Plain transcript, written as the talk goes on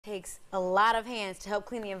Takes a lot of hands to help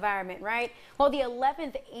clean the environment, right? Well, the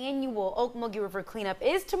 11th annual Ocmulgee River cleanup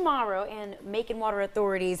is tomorrow, and Macon Water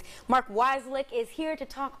Authority's Mark Weislick is here to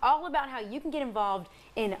talk all about how you can get involved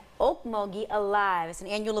in Ocmulgee Alive. It's an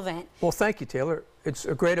annual event. Well, thank you, Taylor. It's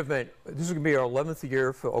a great event. This is going to be our 11th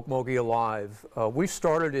year for Ocmulgee Alive. We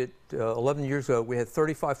started it 11 years ago. We had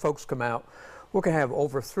 35 folks come out. We're going to have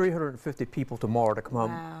over 350 people tomorrow to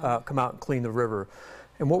come out and clean the river.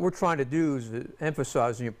 And what we're trying to do is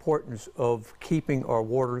emphasize the importance of keeping our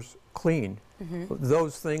waters clean.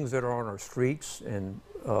 Those things that are on our streets and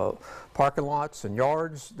parking lots and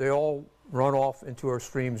yards, they all run off into our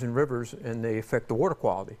streams and rivers, and they affect the water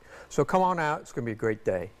quality. So come on out. It's going to be a great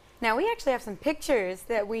day. Now, we actually have some pictures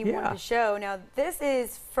that we wanted to show. Now, this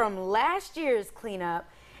is from last year's cleanup,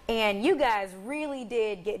 and you guys really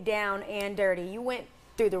did get down and dirty. You went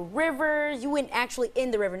through the rivers. You went actually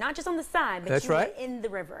in the river, not just on the side, but you went in the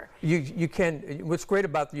river. You can. What's great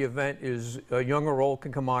about the event is young or old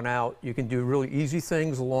can come on out. You can do really easy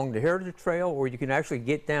things along the Heritage Trail, or you can actually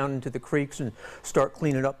get down into the creeks and start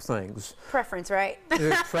cleaning up things. Preference, right?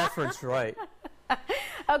 Preference, right.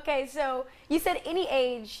 Okay, so you said any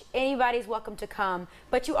age, anybody's welcome to come,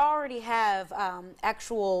 but you already have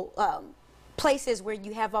actual places where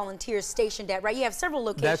you have volunteers stationed at, right? You have several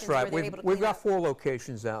locations. That's right. Where they're able to we've clean got up. 4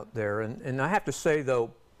 locations out there, and I have to say,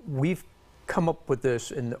 though, we've come up with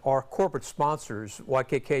this, and our corporate sponsors,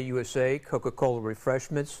 YKK USA, Coca-Cola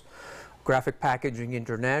Refreshments, Graphic Packaging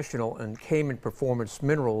International, and Cayman Performance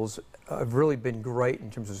Minerals have really been great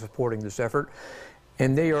in terms of supporting this effort,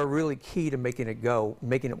 and they are really key to making it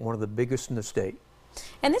one of the biggest in the state.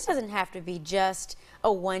 And this doesn't have to be just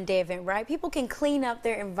a one-day event, right? People can clean up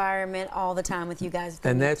their environment all the time with you guys.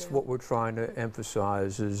 And that's what we're trying to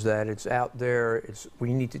emphasize, is that it's out there.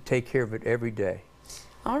 We need to take care of it every day.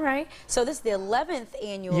 All right. So this is the 11th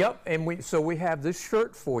annual. Yep. And we have this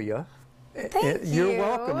shirt for you. Thank you. You're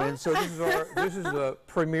welcome. And so this is a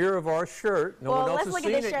premiere of our shirt. No one else has seen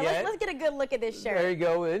it yet. Let's get a good look at this shirt. There you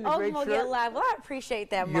go. Isn't it a great shirt? Ocmulgee Alive. Well, I appreciate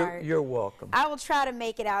that, Mark. You're welcome. I will try to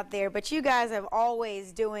make it out there, but you guys are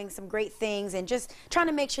always doing some great things and just trying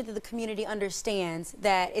to make sure that the community understands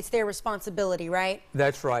that it's their responsibility, right?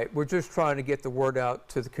 That's right. We're just trying to get the word out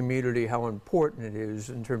to the community how important it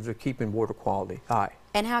is in terms of keeping water quality high.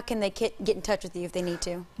 And how can they get in touch with you if they need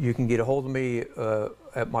to? You can get a hold of me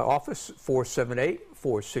at my office,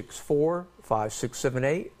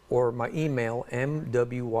 478-464-5678, or my email,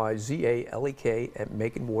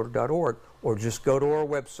 mwyzalek@maconwater.org, or just go to our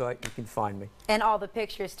website. You can find me. And all the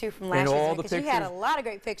pictures, too, from last year, because you had a lot of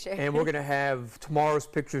great pictures. And we're going to have tomorrow's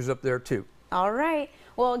pictures up there, too. All right.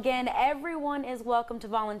 Well, again, everyone is welcome to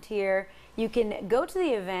volunteer. You can go to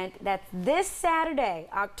the event. That's this Saturday,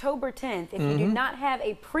 October 10th. If you do not have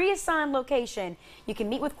a pre-assigned location, you can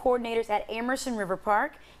meet with coordinators at Emerson River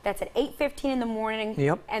Park. That's at 8:15 in the morning.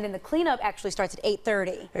 And then the cleanup actually starts at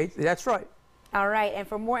 8:30. That's right. All right. And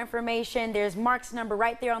for more information, there's Mark's number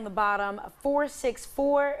right there on the bottom,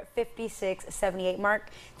 464-5678. Mark,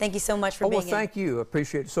 thank you so much for being Well, thank you. I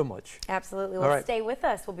appreciate it so much. Absolutely. Well, stay with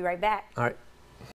us. We'll be right back. All right.